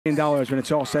$1 when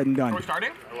it's all said and done. We're starting?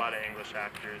 A lot of English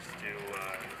actors do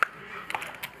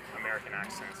American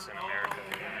accents in America,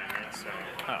 and so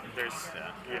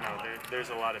there's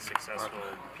a lot of successful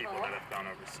people that have gone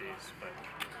overseas, but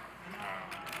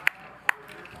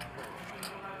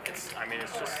it's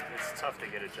tough to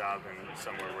get a job in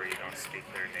somewhere where you don't speak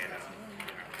their native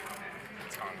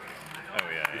tongue. Oh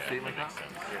yeah. You see it like that?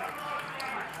 Yeah.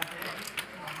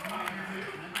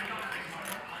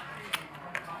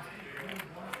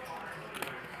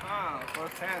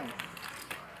 First hand.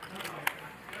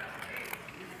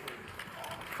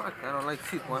 Fuck, I don't like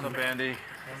cheap ones. What's up, Andy?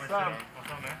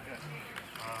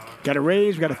 Got a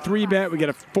raise, we got a 3-bet, we got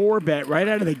a 4-bet right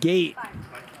out of the gate.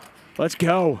 Let's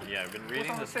go. Yeah, I've been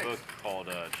reading this book called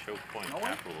Choke Point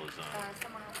Capitalism.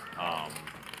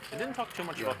 It didn't talk too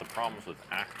much about the problems with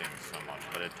acting so much,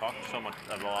 but it talked a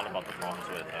lot about the problems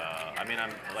with, I'm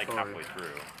like halfway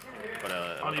through, but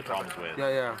about the problems with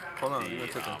Hold on. the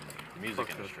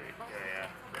music industry.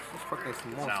 Just fucking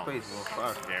small space, bro.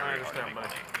 Fuck. Very I understand,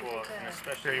 but well, and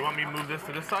especially you want me to move this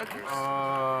to this side?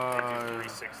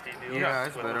 360 deals. Yeah,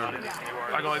 it's with better. A lot of these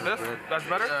new I go like this? artists. That's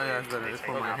better? Yeah, it's better. It's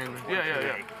for my hand.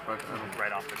 Yeah. Fuck,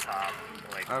 Right off the top,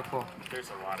 like cool. there's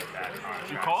a lot of bad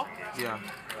contracts. You call? Yeah.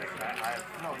 Like I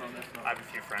have a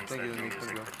few friends that do music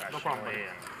professionally, No problem, buddy.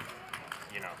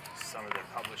 and some of their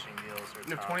publishing deals are You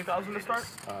have tough. 20,000 to start?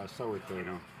 So with 30.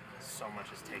 So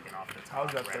much is taken off the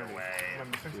How's top that right 30? away. Am I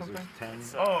missing This is something?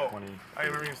 10, Oh, 20. I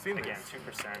remember you seen Again, this.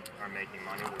 2% are making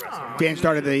money. The rest of Dan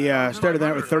started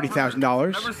that with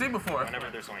 $30,000. Never seen before. whenever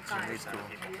there's only 2% of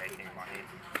people making money.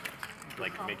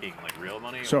 Like making real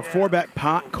money? So a 4-bet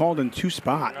pot called in 2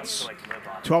 spots. Like live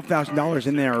on. $12,000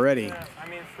 in there already. Yeah, I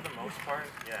mean, for the most part,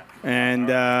 yeah. And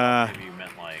Maybe you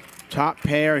meant like top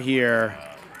pair here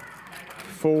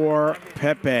for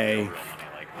Pepe.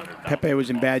 Pepe was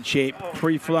in bad shape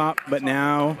pre-flop, but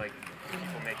now Like people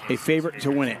making a favorite to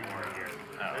win it. more a year.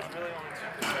 There's really only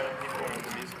 2% of people in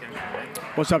the music industry.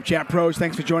 What's up, chat pros?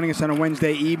 Thanks for joining us on a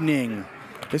Wednesday evening.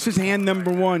 This is hand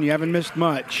number 1. You haven't missed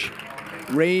much.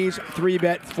 Raise,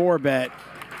 3-bet, 4-bet.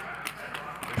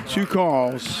 2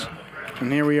 calls.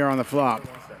 And here we are on the flop.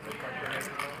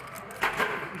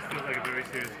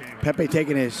 Pepe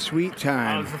taking his sweet It's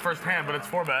time. the first hand, but it's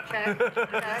 4-bet.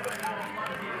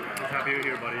 Happy you're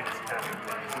here, buddy.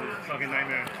 Fucking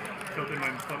nightmare. Tilted my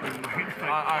fucking mind.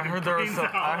 I heard there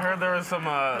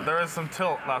was some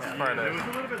tilt last Friday. There was a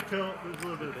little bit of tilt.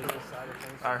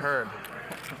 I heard.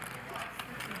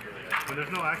 When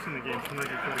there's no action in the game, sometimes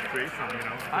you feel the creation, you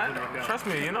know? Trust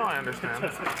me, you know I understand.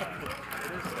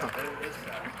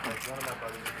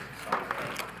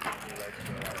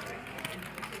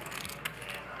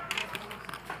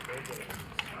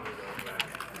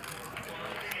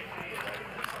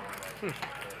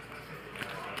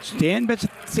 Stan bets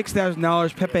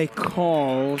 $6,000. Pepe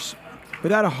calls.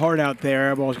 Without a heart out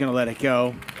there, Ball's going to let it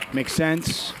go. Makes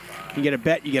sense. You get a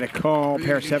bet, you get a call.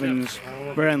 Pair of 7s.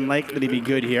 Very unlikely to be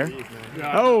good here.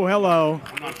 Oh, hello.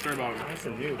 I'm not sure about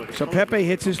it. So Pepe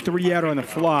hits his 3-outer on the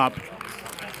flop.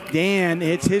 Dan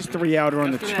hits his 3-outer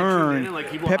on the turn.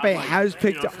 Pepe has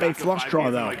picked up a flush draw,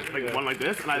 though. Like one like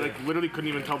this, and I literally couldn't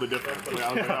even tell the difference. Like,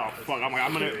 I was like, oh fuck! I'm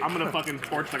gonna fucking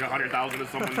torch like 100,000 or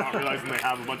something, not realizing they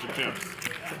have a bunch of chips.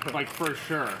 Like for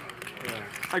sure.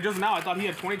 Like just now, I thought he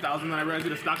had 20,000, then I realized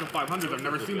he had a stack of 500s I've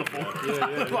never seen before.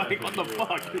 Like what the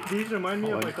fuck? These remind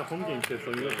me of like the home game shit. So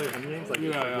you play home games like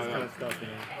this kind of stuff, you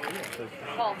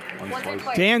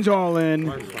know. Dan's all in.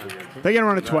 They're going to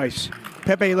run it twice.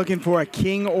 Pepe looking for a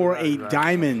king or a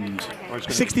diamond.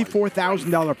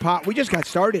 $64,000 pot. We just got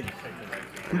started.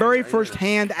 Very first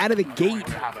hand out of the gate.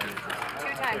 2 times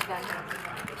then.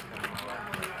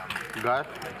 You got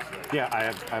it? Yeah, I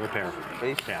have a pair.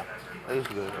 Ace? Yeah. Ace is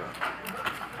good.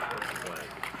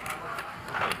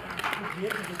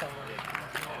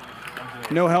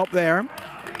 No help there.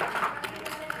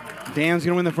 Dan's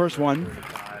going to win the first one.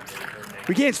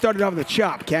 We can't start it off with a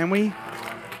chop, can we?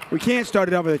 We can't start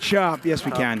it off with a chop. Yes,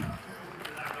 we can.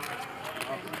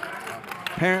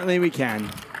 Apparently, we can. All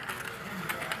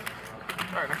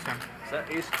right, next time. Is that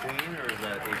ace queen or is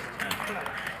that ace 10?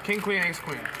 King, queen, ace,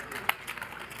 queen.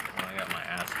 Well, I got my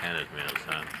ass handed to me this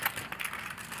time.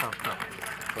 Hey,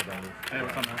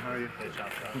 what's up, man? How are you?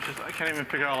 I can't even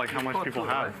figure out like how much people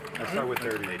have. I start with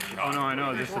 30. Oh no, I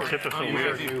know. Just the chips are so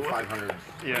weird. New 500.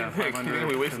 Yeah, Can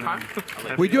we waste time?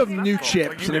 We do have new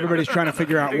chips, and everybody's trying to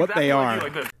figure out what they are.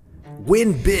 Like this.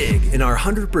 Win big in our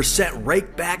 100%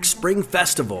 Rakeback Spring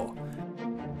Festival.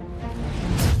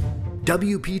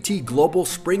 WPT Global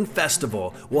Spring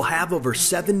Festival will have over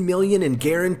 $7 million in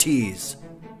guarantees.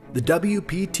 The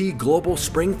WPT Global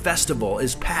Spring Festival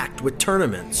is packed with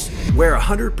tournaments where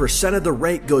 100% of the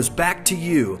rake goes back to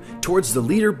you towards the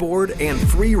leaderboard and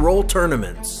free roll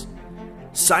tournaments.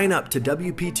 Sign up to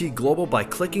WPT Global by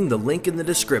clicking the link in the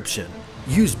description.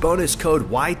 Use bonus code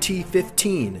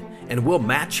YT15 and we'll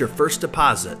match your first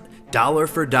deposit, dollar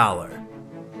for dollar.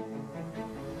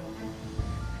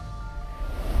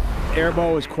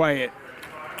 Airball was quiet,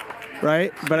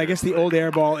 right? But I guess the old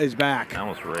airball is back. I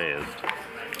almost raised.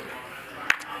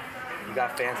 You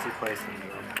got fancy placing.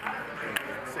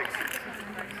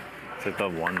 It's like the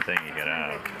one thing you could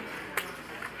have.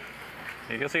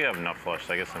 I guess you have nut flush,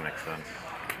 so I guess that makes sense.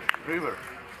 River.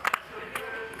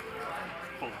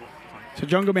 So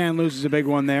Jungle Man loses a big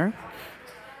one there.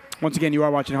 Once again, you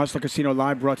are watching Hustler Casino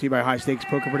Live, brought to you by High Stakes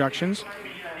Poker Productions.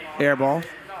 Airball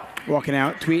walking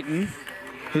out, tweeting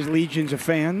his legions of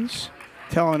fans,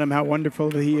 telling him how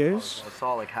wonderful he is. I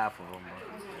saw like half of them.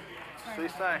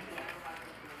 Sweet side.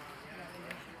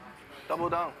 Double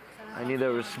down. I knew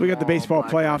there was. We got the baseball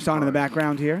playoffs on in the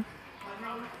background here.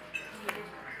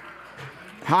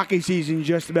 Hockey season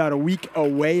just about a week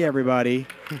away, everybody.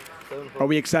 Are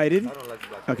we excited?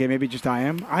 Okay, maybe just I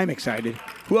am. I'm excited.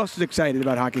 Who else is excited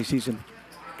about hockey season?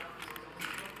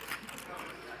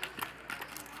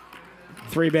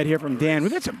 3-bet here from Dan.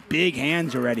 We've got some big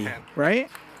hands already, right?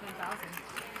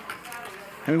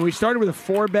 I mean, we started with a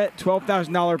 4-bet,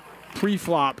 $12,000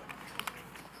 pre-flop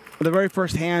for the very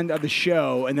first hand of the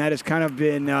show, and that has kind of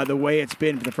been the way it's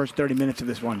been for the first 30 minutes of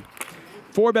this one.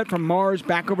 4-bet from Mars,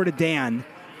 back over to Dan.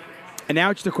 And now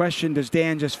it's the question, does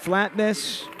Dan just flat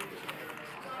this?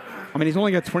 I mean, he's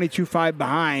only got 22.5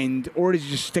 behind, or does he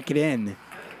just stick it in?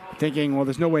 Thinking, well,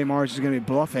 there's no way Mars is going to be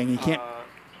bluffing. He can't.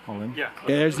 All in? Yeah,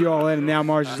 there's the all in, and now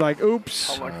Mars is like,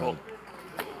 oops.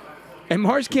 And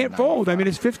Mars can't fold. I mean,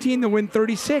 it's 15 to win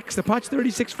 36. The pot's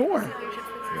 36-4.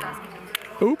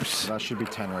 Oops. That should be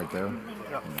 10 right there.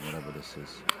 Whatever this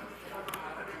is.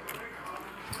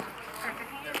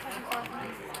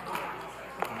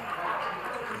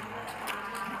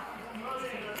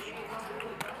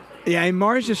 Yeah, and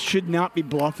Mars just should not be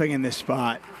bluffing in this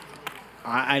spot.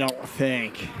 I don't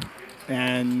think.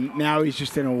 And now he's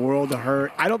just in a world of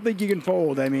hurt. I don't think you can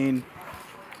fold. I mean,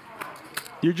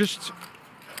 you're just,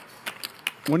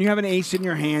 when you have an ace in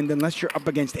your hand, unless you're up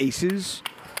against aces,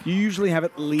 you usually have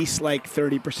at least like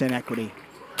 30% equity.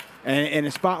 And in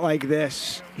a spot like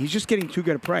this, he's just getting too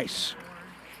good a price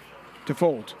to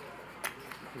fold.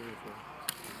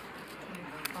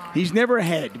 He's never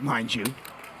ahead, mind you,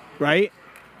 right?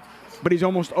 But he's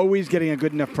almost always getting a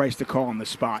good enough price to call on the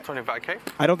spot. 25K?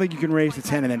 I don't think you can raise to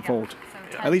 10 and then fold.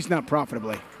 Yeah. At least not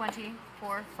profitably.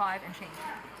 24, 5, and change.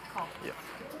 Call. Yeah.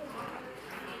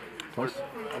 Twice?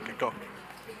 Okay, go.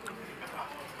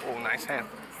 Oh, nice hand.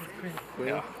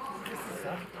 Yeah.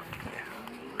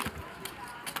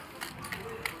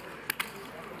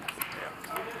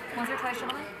 Once or twice,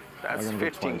 gentlemen? That's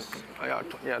 15.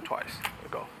 Yeah, twice.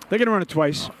 Go. They're going to run it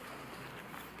twice.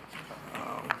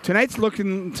 Tonight's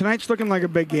looking like a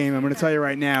big game. I'm going to tell you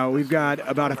right now. We've got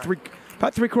about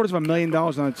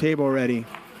 $750,000 on the table already,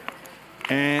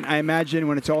 and I imagine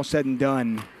when it's all said and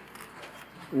done,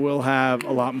 we'll have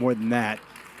a lot more than that.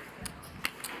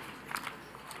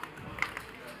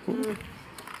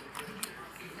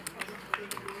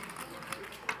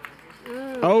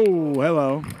 Oh,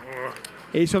 hello.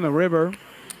 Ace on the river.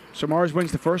 So Mars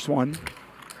wins the first one,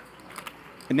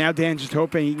 and now Dan's just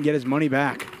hoping he can get his money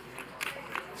back.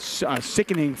 A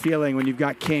sickening feeling when you've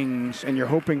got kings and you're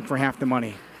hoping for half the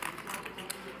money.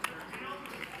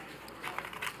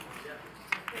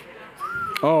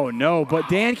 Oh, no, but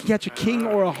Dan can catch a king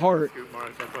or a heart.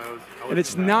 And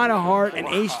it's not a heart, and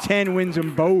ace-10 wins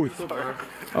them both.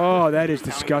 Oh, that is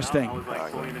disgusting.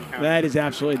 That is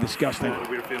absolutely disgusting.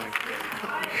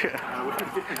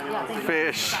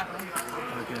 Fish.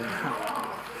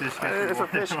 It's a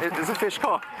fish. It's a fish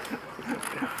call.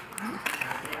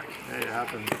 Hey, it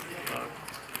happens.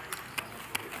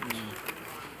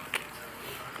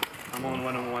 I'm only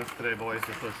winning once today, boys.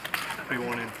 Just a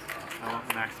pre-warning. I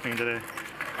want max pain today.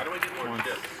 How do I get more once.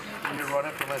 chips? You run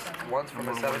it once from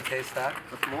a 7K stack?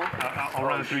 I'll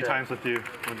run it 3 times with you.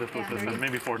 With this,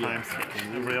 maybe 4 times.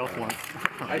 Everybody else once.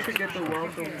 I should get the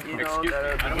welcome email.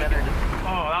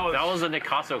 That was a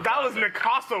Nicasso. That was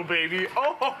Nicasso, baby.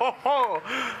 Oh.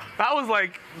 That was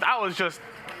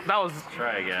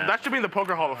Try again. That should be in the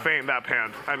Poker Hall of Fame, that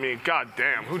hand. I mean, god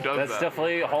damn, who does That's that?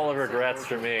 definitely a hall of regrets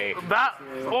for me. That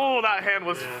hand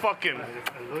was fucking.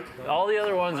 All the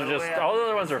other ones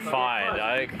are fine.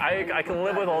 I can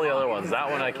live with all the other ones. That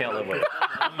one I can't live with.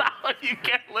 You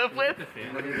can't live with?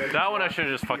 That one I should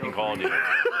have just fucking called you.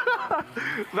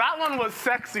 That one was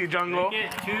sexy, Jungle.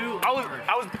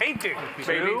 I was painting,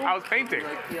 baby. I was painting.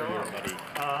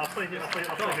 I'll play here and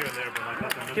there, but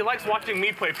like He likes watching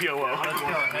me play PLO.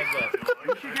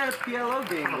 You should get a PLO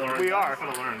game going. We are.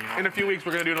 In a few weeks,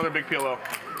 we're gonna do another big PLO.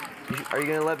 Are you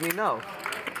gonna let me know?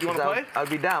 You wanna play? I'd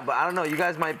be down, but I don't know. You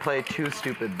guys might play too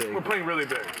stupid big. We're playing really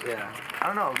big. Yeah. I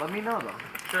don't know. Let me know though.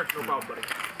 Sure, no problem, buddy.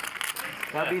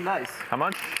 That'd be nice. How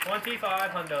much?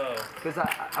 25 hundo. Because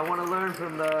I want to learn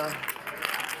from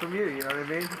you. You know what I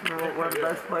mean? You're one of the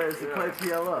best players to play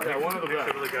PLO. Yeah, one of the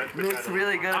best. Really good. Nick's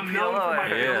really good at I'm known for my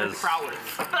PLO. PLO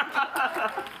prowess.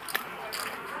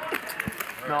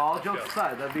 No, all jokes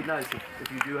aside, that'd be nice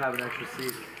if you do have an extra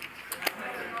seat.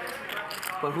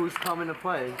 But who's coming to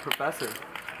play? Professor.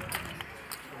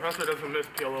 Professor doesn't miss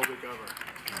PLO big ever.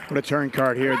 What a turn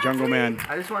card here, Jungle Man.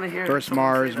 I just want to hear. First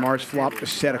Mars. Mars flopped a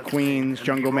set of queens.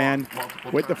 Jungle Man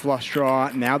with the flush draw.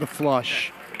 Now the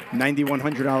flush.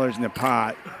 $9,100 in the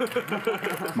pot.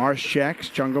 Mars checks.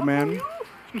 Jungle Man.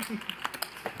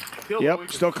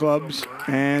 Yep, still clubs.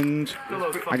 And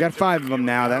I got 5 of them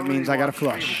now. That means I got a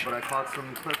flush. But I caught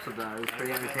some clips of that. It was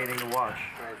pretty entertaining to watch.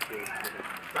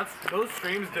 Those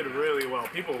streams did really well.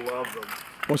 People love them.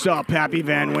 What's up, Pappy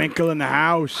Van Winkle in the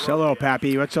house? Hello,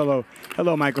 Pappy. What's hello?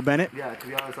 Hello, Michael Bennett. Yeah, to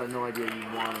be honest, I had no idea you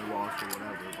won or lost or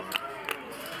whatever, but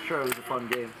I'm sure it was a fun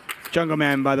game. Jungle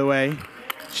Man, by the way,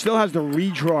 still has the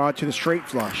redraw to the straight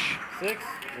flush. 6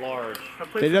 large.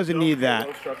 He doesn't need that.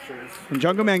 And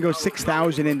Jungle Man goes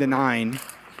 6,000 into 9.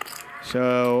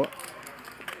 So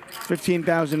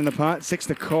 15,000 in the pot, 6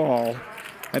 to call.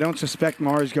 I don't suspect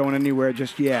Mars going anywhere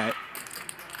just yet.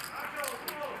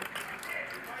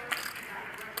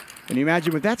 Can you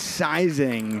imagine with that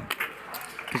sizing,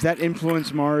 does that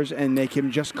influence Mars and make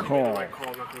him just call? I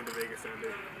called not going to Vegas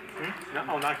ended.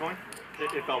 No, not going?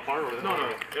 It fell apart or No,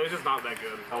 it was just not that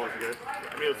good. That wasn't good.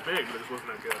 I mean, it was big, but it just wasn't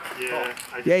that good. Yeah.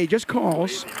 Yeah, he just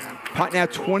calls. Pot now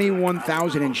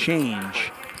 21,000 and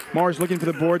change. Mars looking for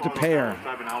the board to pair.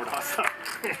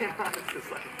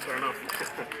 Fair enough.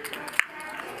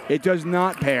 It does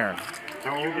not pair.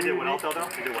 You did well, though?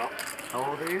 You did well. How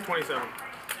old are you? 27.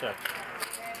 Check.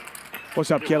 What's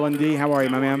up, Kellen D? How are you,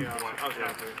 my man?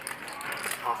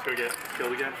 Oscar get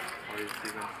killed again? Or is he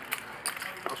even?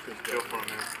 Oscar's Go for him,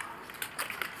 man.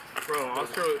 Bro,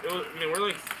 Oscar, we're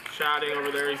like chatting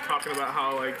over there. He's talking about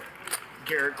how like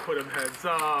Garrett quit him heads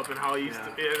up and how he used to,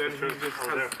 and then he just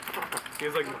has,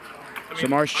 he's like. So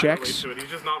Mars checks. He's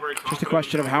just not very Just a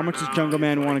question of how much does Jungle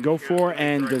Man want to go for,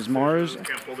 and does Mars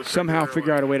somehow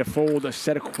figure out a way to fold a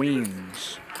set of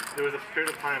queens? There was a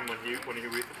period of time when he used to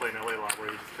play in LA a lot where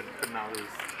he just could not lose.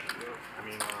 I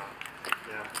mean,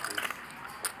 yeah.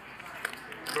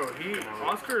 Bro,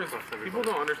 Oscar is, people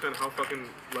don't understand how fucking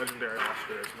legendary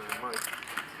Oscar is, man. Like,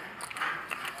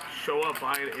 show up,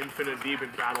 buy an infinite deep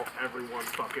and battle everyone's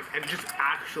fucking, and just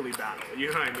actually battle.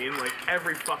 You know what I mean? Like,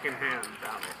 every fucking hand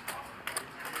battle.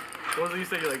 What was it you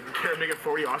say? Like, make it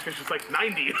 40, Oscar's just like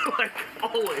 90. Like,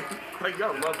 always. Like, you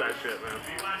gotta love that shit, man.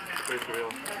 It's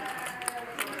real.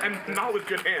 And not with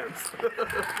good hands.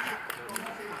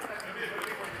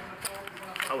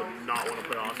 I would not want to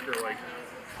play Oscar, like,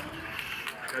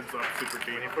 heads up, super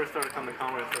deep. When he first started coming to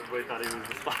Congress, everybody thought he was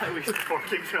the spy. We used to form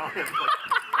things around him.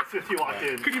 As soon as he walked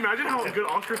in. Could you imagine how good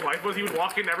Oscar's life was? He would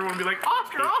walk in and everyone would be like,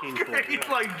 Oscar, Oscar! And he's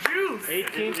like, juice!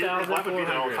 18,000. His wife would be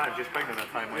there all the time. She's pregnant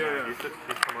that time. Yeah. He's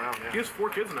come around, yeah. He has 4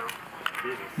 kids now.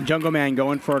 Jungle Man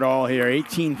going for it all here.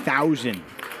 18,000.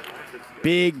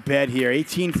 Big bet here.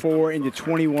 18-4 into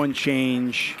 21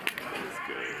 change.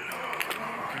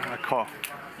 I call.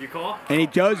 You call? And he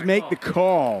does make the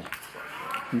call.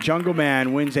 And Jungle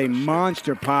Man wins a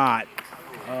monster pot.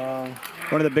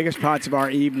 One of the biggest pots of our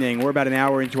evening. We're about an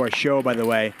hour into our show, by the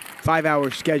way. 5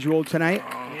 hours scheduled tonight.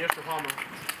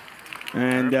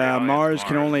 And Mars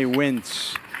can only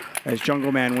wince as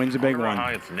Jungle Man wins a big one.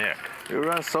 Hi, it's Nick. You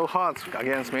run so hot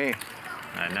against me.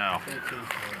 I know.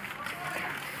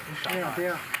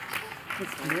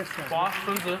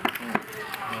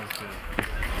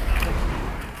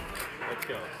 Let's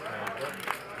go.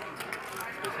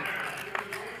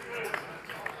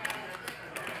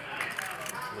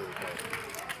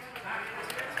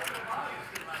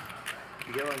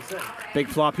 Big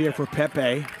flop here for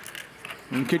Pepe.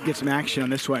 We could get some action on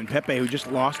this one. Pepe, who just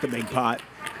lost a big pot,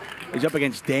 is up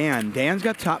against Dan. Dan's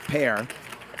got top pair,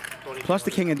 plus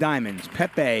the king of diamonds.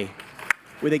 Pepe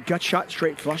with a gut shot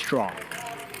straight flush draw.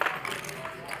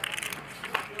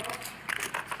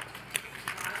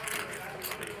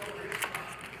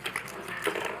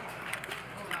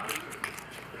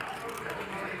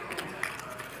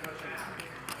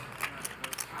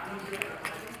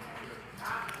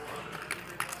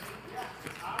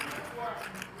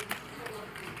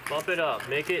 Bump it up.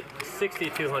 Make it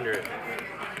 6,200.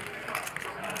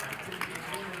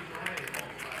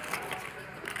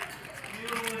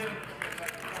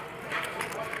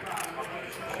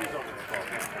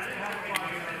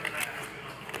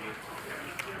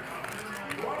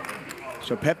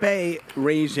 So Pepe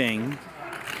raising,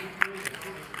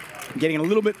 getting a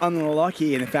little bit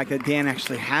unlucky in the fact that Dan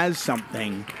actually has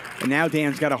something, and now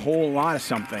Dan's got a whole lot of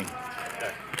something.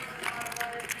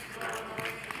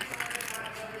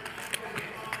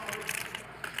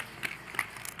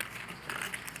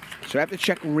 So after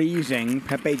check raising,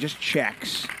 Pepe just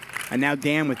checks, and now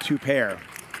Dan with 2 pair.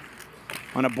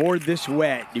 On a board this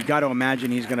wet, you've got to imagine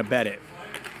he's going to bet it.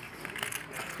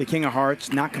 The King of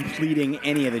Hearts not completing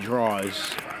any of the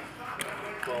draws.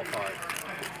 12 hard.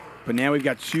 But now we've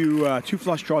got two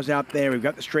flush draws out there. We've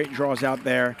got the straight draws out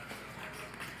there.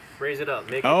 Raise it up.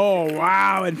 Make it Oh,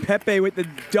 wow. And Pepe with the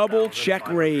double check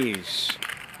raise.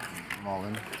 All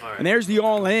in. All right. And there's the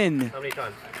all-in. How many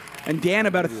times? And Dan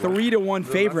about a 3-1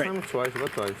 favorite. Twice,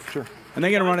 about twice. Sure. And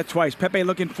they're going to run it twice. Pepe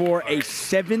looking for a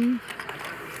 7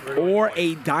 or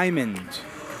a diamond.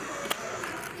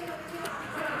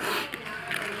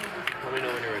 Let me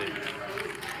know when you're ready.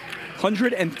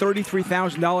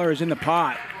 $133,000 in the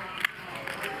pot.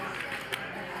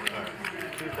 All right.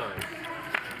 2 times.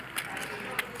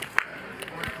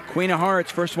 Queen of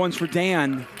Hearts, first one's for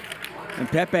Dan. And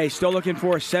Pepe still looking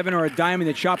for a 7 or a diamond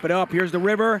to chop it up. Here's the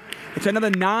river. It's another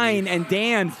 9, and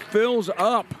Dan fills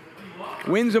up.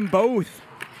 Wins them both.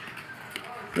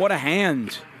 What a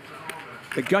hand.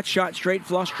 The gut shot straight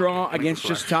flush draw against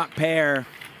just top pair.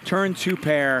 Turn 2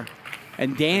 pair.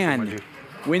 And Dan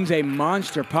wins a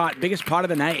monster pot. Biggest pot of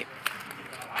the night.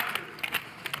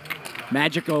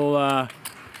 Magic will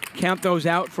count those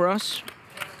out for us.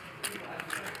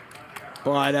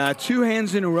 But 2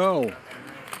 hands in a row.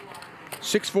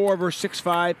 6-4 versus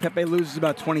 6-5. Pepe loses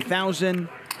about 20,000.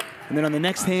 And then on the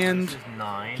next hand,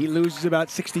 he loses about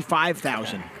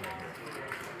 65,000.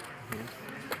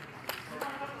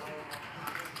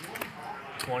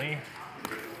 20,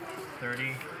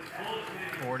 30,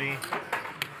 40,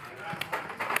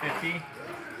 50,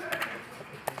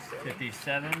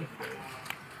 57,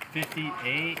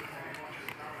 58,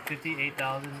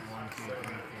 58,000, 1, 2, 3,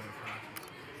 4,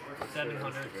 5,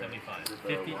 775,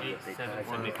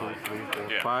 58,775.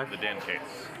 Yeah, the Dan case.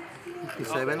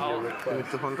 57,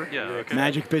 200. Yeah, okay.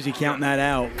 Magic busy counting that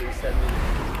out.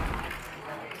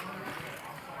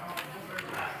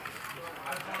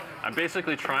 I'm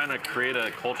basically trying to create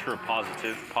a culture of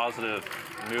positive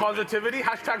movement. Positivity?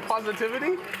 Hashtag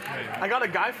positivity? I got a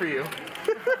guy for you.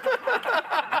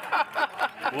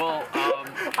 Well,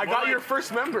 I got your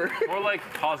first member. More like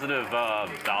positive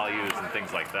values and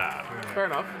things like that. Fair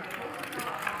enough.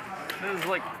 This is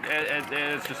like,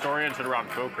 it's just oriented around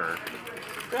poker.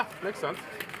 Yeah, makes sense.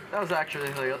 That was actually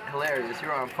hilarious. You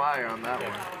were on fire on that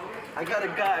one. I got a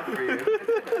guy for you.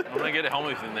 I'm gonna get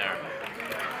Helmuth in there.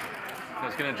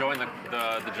 He's gonna join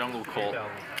the jungle cult.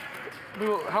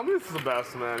 Dude, Helmuth is the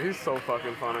best, man. He's so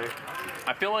fucking funny.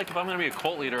 I feel like if I'm gonna be a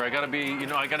cult leader, I gotta be,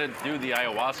 I gotta do the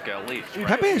ayahuasca at least. Right?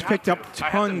 Pepe has picked up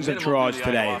tons of draws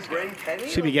today. Ayahuasca.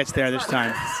 See if he gets there this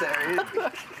time.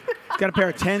 He's got a pair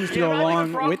of 10s to go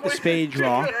along with the spade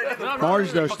draw.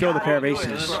 Mars, though, still the pair of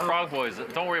aces. Frog boys,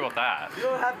 don't worry about that. You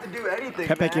don't have to do anything.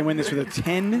 Pepe can win this with a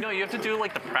 10 No, you have to do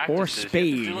like the practices. or You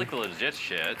spade. have to do like the legit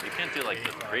shit. You can't do like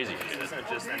the crazy shit. It's not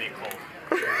just any cult.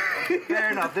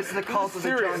 Fair enough. This is the cult of the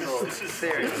jungle. This is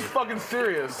serious. This is fucking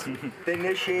serious. The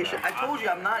initiation. I told you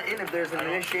I'm not in if there's an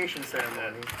initiation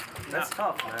ceremony. That's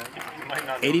tough, man.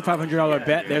 $8,500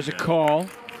 bet. There's a call.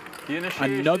 The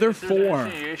initiation, Another if there's 4.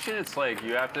 Initiation, it's like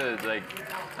you have to like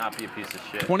not be a piece of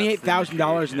shit.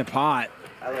 $28,000 in the pot.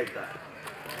 I like that.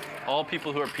 All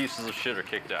people who are pieces of shit are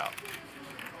kicked out.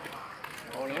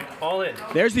 All in.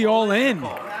 There's the all-in.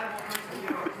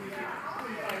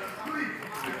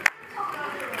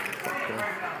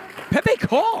 Pepe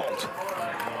called.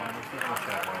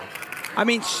 I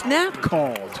mean, snap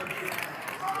called.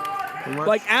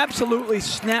 Like, absolutely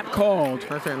snap called.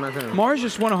 Mars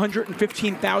just won a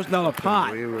 $115,000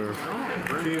 pot. 2,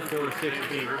 4, 6,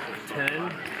 8,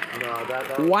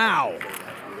 10. Wow.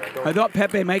 I thought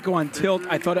Pepe might go on tilt.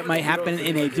 I thought it might happen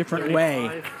in a different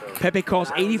way. Pepe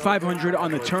calls 8,500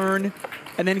 on the turn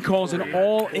and then calls an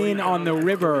all-in on the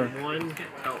river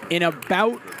in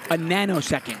about a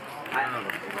nanosecond.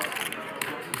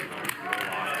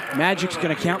 Magic's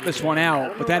going to count this one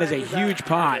out, but that is a huge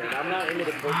pot.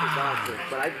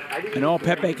 And all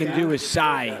Pepe can do is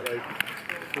sigh.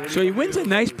 So he wins a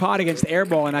nice pot against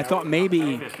Airball, and I thought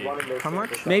maybe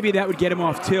that would get him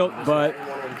off tilt, but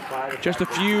Just a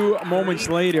few moments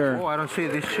later, Oh, I don't see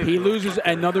this chip. he loses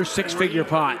another six-figure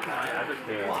pot.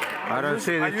 I don't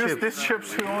see I this use chip. this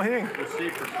chips too on here.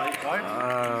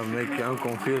 I'm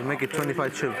confused. Make it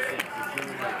 25 chips.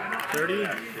 30,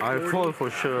 I fall for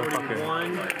sure. Fuck it.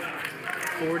 41,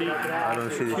 40, I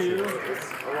don't see the chips.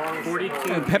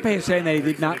 42. And Pepe is saying that he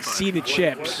did not see the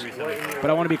chips, but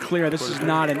I want to be clear, this is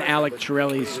not an Alec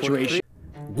Torelli situation.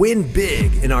 Win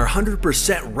big in our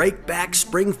 100% Rake Back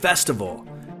Spring Festival.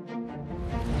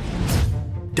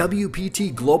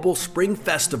 WPT Global Spring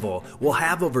Festival will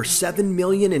have over 7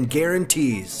 million in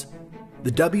guarantees.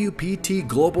 The WPT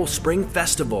Global Spring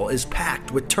Festival is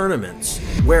packed with tournaments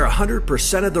where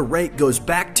 100% of the rake goes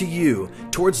back to you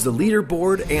towards the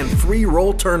leaderboard and free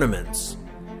roll tournaments.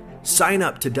 Sign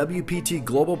up to WPT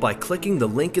Global by clicking the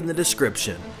link in the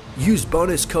description. Use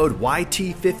bonus code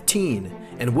YT15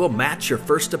 and we'll match your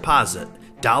first deposit,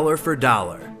 dollar for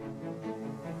dollar.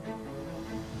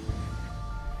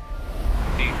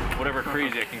 Whatever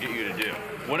crazy I can get you to do.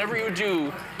 Whatever you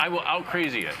do, I will out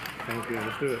crazy it. Thank you.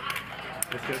 Let's do it.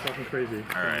 Let's get fucking crazy.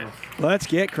 All right. Let's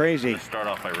get crazy. Let's start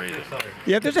off by raising.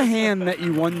 Yeah, if there's a hand that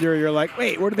you wonder, you're like,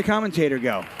 wait, where did the commentator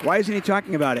go? Why isn't he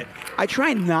talking about it? I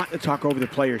try not to talk over the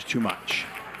players too much.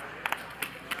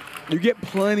 You get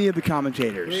plenty of the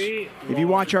commentators. If you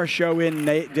watch our show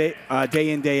day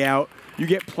in, day out, you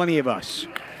get plenty of us.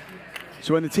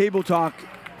 So when the table talk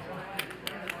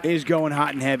is going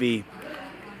hot and heavy,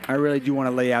 I really do want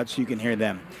to lay out so you can hear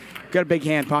them. Got a big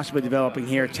hand possibly developing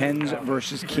here, 10s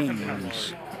versus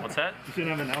kings. What's that? You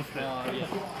shouldn't have announced it.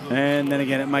 And then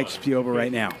again, it might just be over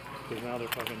right now. Because now they're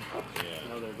fucking.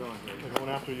 Now they're going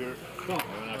after your.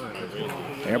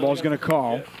 Airball's going to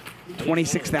call.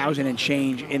 26,000 and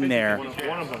change in there. One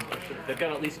of them. They've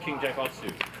got at least king jack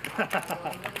offsuit.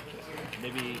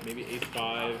 maybe ace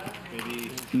 5,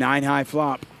 maybe 9 high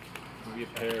flop. maybe a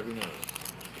pair, who knows?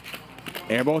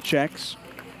 Airball checks.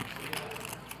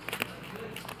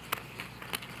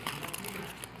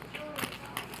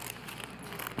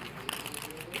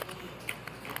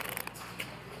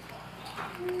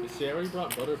 See, I already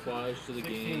brought butterflies to the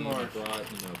game. I brought,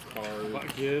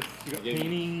 cards. Gifts. You got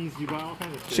paintings. You buy all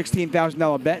kinds of shit.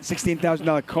 $16,000 bet,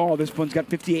 $16,000 call. This one's got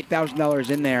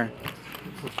 $58,000 in there.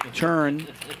 Turn.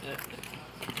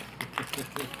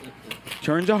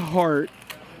 Turns a heart.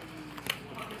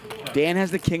 Dan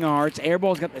has the king of hearts.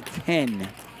 Airball's got the 10.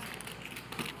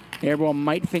 Airball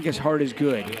might think his heart is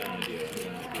good.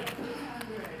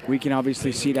 We can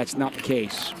obviously see that's not the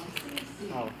case.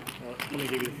 Oh, well, somebody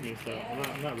gave you this new stuff.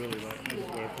 I'm not really, but I just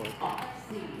wear it for it.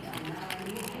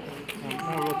 I'm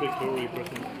not a real big jewelry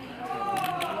person.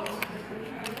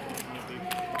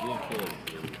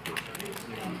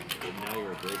 Now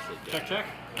you're a bracelet guy. Check, check.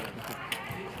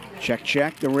 Check,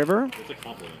 check. The river. It's a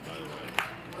compliment, by the way.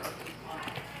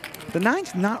 The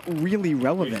 9's not really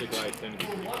relevant.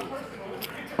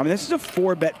 I mean, this is a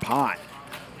 4-bet pot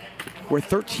where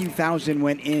 13,000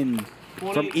 went in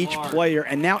from each player,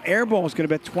 and now Airball is going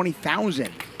to bet 20,000.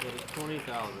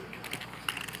 20,000.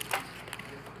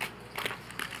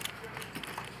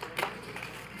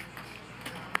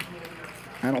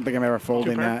 I don't think I'm ever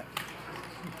folding that.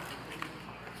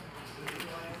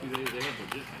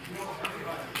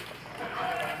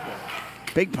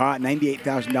 Big pot,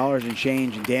 $98,000 in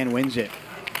change, and Dan wins it.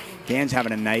 Dan's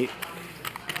having a night.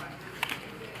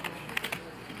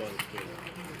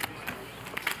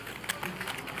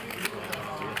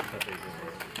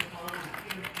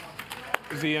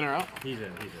 Is he in or out? He's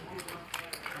in.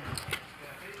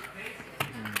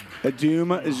 A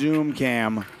Doom Zoom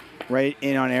Cam right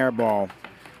in on Airball,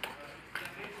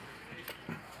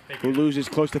 who loses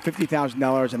close to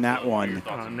 $50,000 in that one.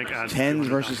 10s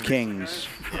versus kings.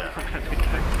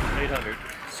 800.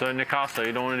 So Nikasa,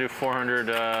 you don't want to do 400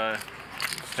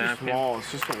 It's too small.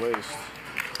 It's just a waste.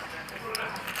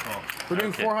 We're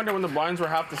doing 400 when the blinds were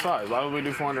half the size. Why would we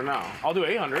do 400 now? I'll do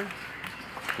 800.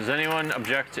 Does anyone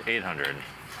object to 800?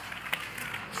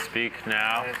 Speak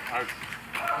now.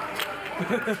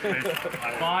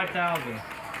 5,000.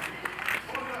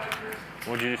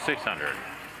 Would you do 600?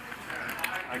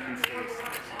 I can see.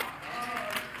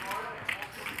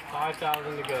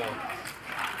 5,000 to go.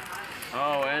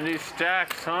 Oh, Andy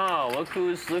stacks, huh? Look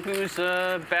who's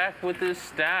back with his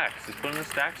stacks. He's putting the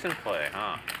stacks in play,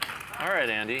 huh? All right,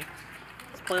 Andy.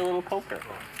 Let's play a little poker.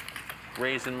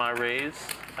 Raising my raise.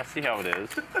 I see how it is.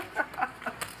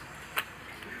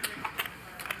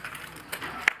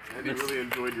 Andy really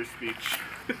enjoyed your speech.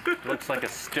 Looks like a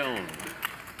stone.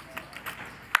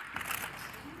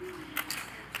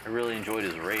 I really enjoyed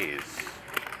his raise.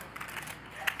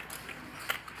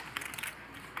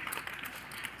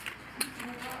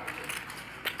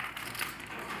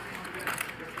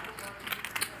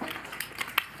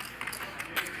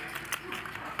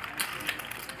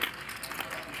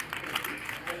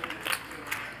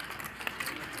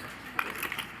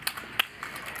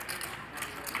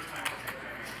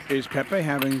 Is Pepe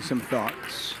having some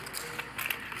thoughts?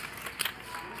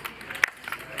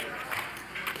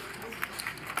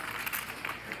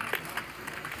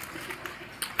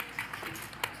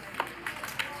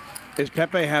 Is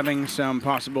Pepe having some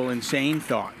possible insane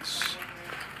thoughts?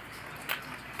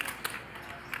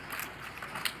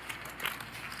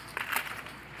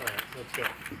 Let's go.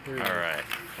 All right,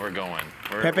 we're going.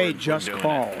 Pepe just doing it.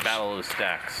 calls. Battle of the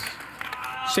stacks.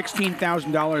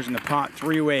 $16,000 in the pot,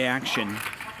 three-way action.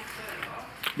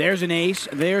 There's an ace,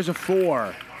 there's a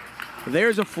 4.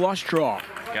 There's a flush draw.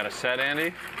 Got a set,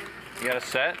 Andy? You got a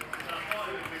set?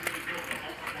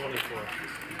 24.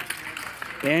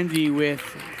 Andy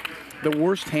with the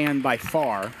worst hand by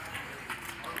far.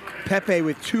 Pepe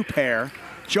with 2 pair.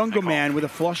 Jungle Man with a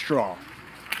flush draw.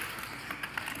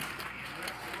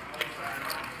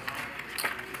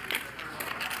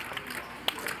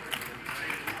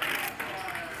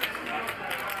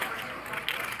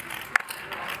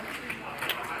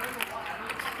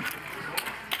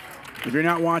 If you're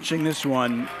not watching this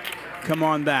one, come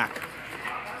on back.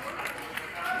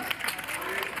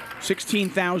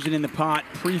 16,000 in the pot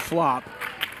pre-flop.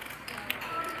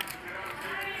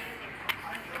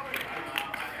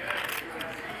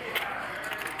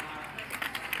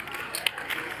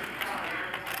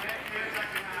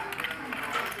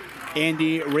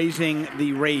 Andy raising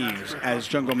the raise, as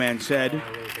Jungle Man said.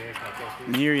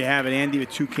 And here you have it, Andy with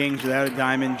 2 kings without a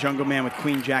diamond, Jungle Man with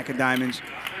queen jack of diamonds.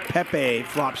 Pepe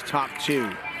flops top 2.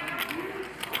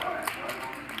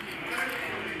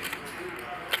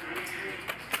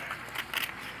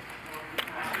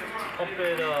 Pump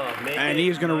it up. And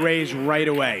he's going to raise right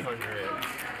away.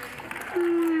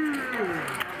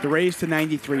 The raise to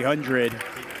 9,300.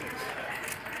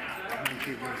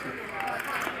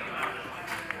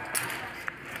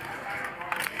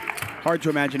 Hard to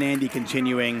imagine Andy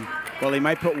continuing. Well, he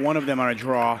might put one of them on a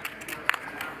draw.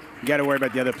 You got to worry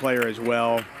about the other player as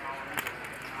well.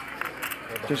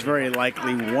 Just very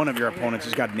likely one of your opponents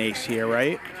has got an ace here,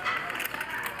 right?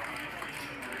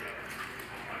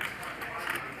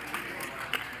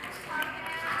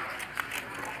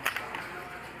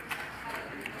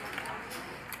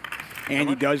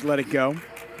 Andy does let it go.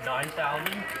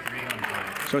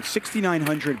 9,300. So it's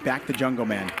 6,900 back to Jungle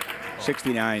Man.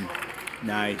 69.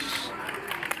 Nice.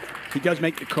 He does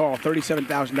make the call.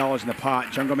 $37,000 in the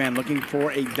pot. Jungle Man looking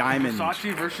for a diamond.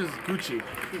 Versace versus Gucci.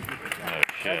 Oh,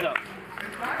 shit.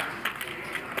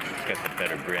 He's got the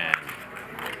better brand.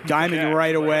 Diamond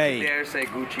right away. You dare say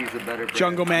Gucci's a better brand.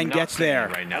 Jungle Man gets there.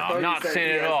 Right now. I thought I'm you not said saying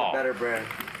he it at has all. a better brand.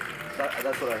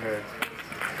 That's what I heard.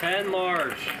 10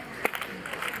 large.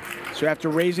 So after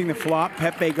raising the flop,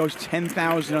 Pepe goes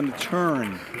 10,000 on the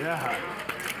turn. Yeah.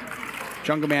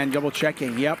 Jungle Man double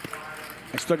checking. Yep.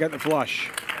 I still got the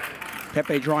flush.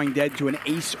 Pepe drawing dead to an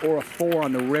ace or a 4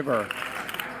 on the river.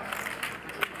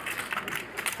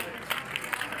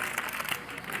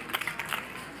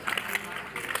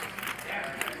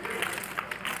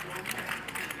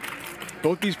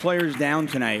 Both these players down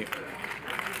tonight.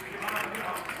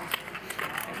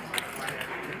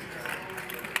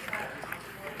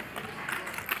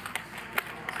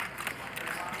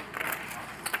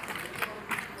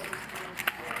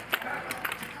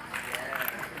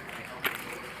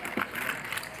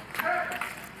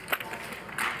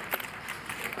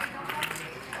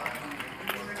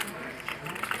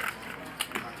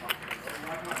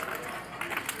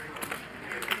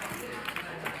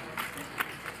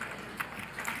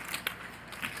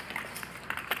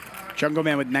 Jungle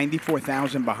Man with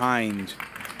 94,000 behind.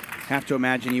 Have to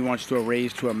imagine he wants to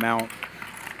raise to amount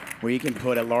where he can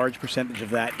put a large percentage of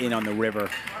that in on the river.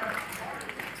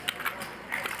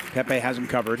 Pepe has him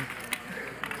covered.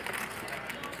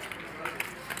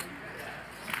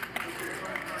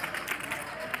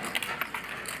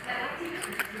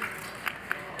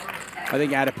 I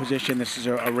think out of position, this is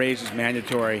a raise is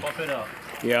mandatory. Bump it up.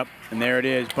 Yep, and there it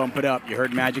is. Bump it up. You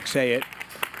heard Magic say it.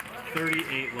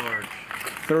 38 large.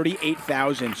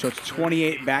 38,000, so it's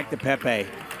 28 back to Pepe.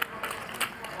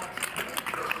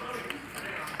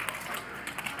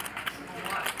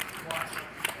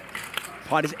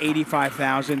 Pot is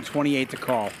 85,000, 28 to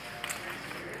call.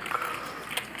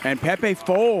 And Pepe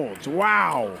folds.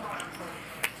 Wow.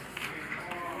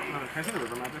 Can I see the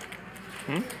river magic?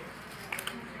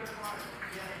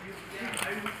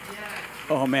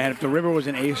 Oh man, if the river was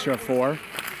an ace or a 4,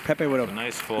 Pepe would have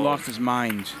Nice fold. lost his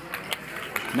mind.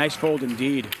 Nice fold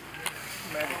indeed.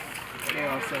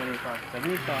 Yeah, 75.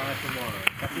 75 tomorrow.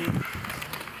 Happy?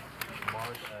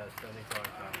 March at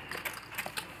 75,000.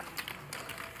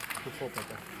 Before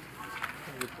Pepe.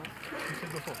 You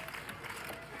said before.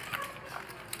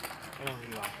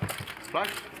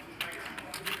 Splash.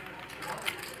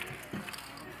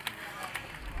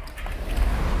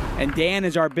 And Dan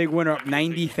is our big winner, up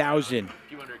 90,000.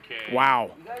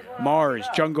 Wow. Mars,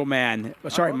 Jungle Man.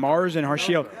 Sorry, Mars and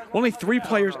Harshiel. Only 3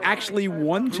 players actually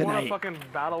won tonight.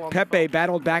 Pepe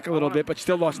battled back a little bit, but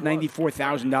still lost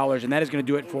 $94,000, and that is going to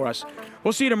do it for us.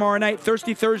 We'll see you tomorrow night,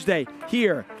 Thirsty Thursday,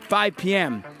 here, 5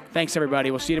 p.m. Thanks, everybody.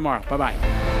 We'll see you tomorrow.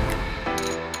 Bye-bye.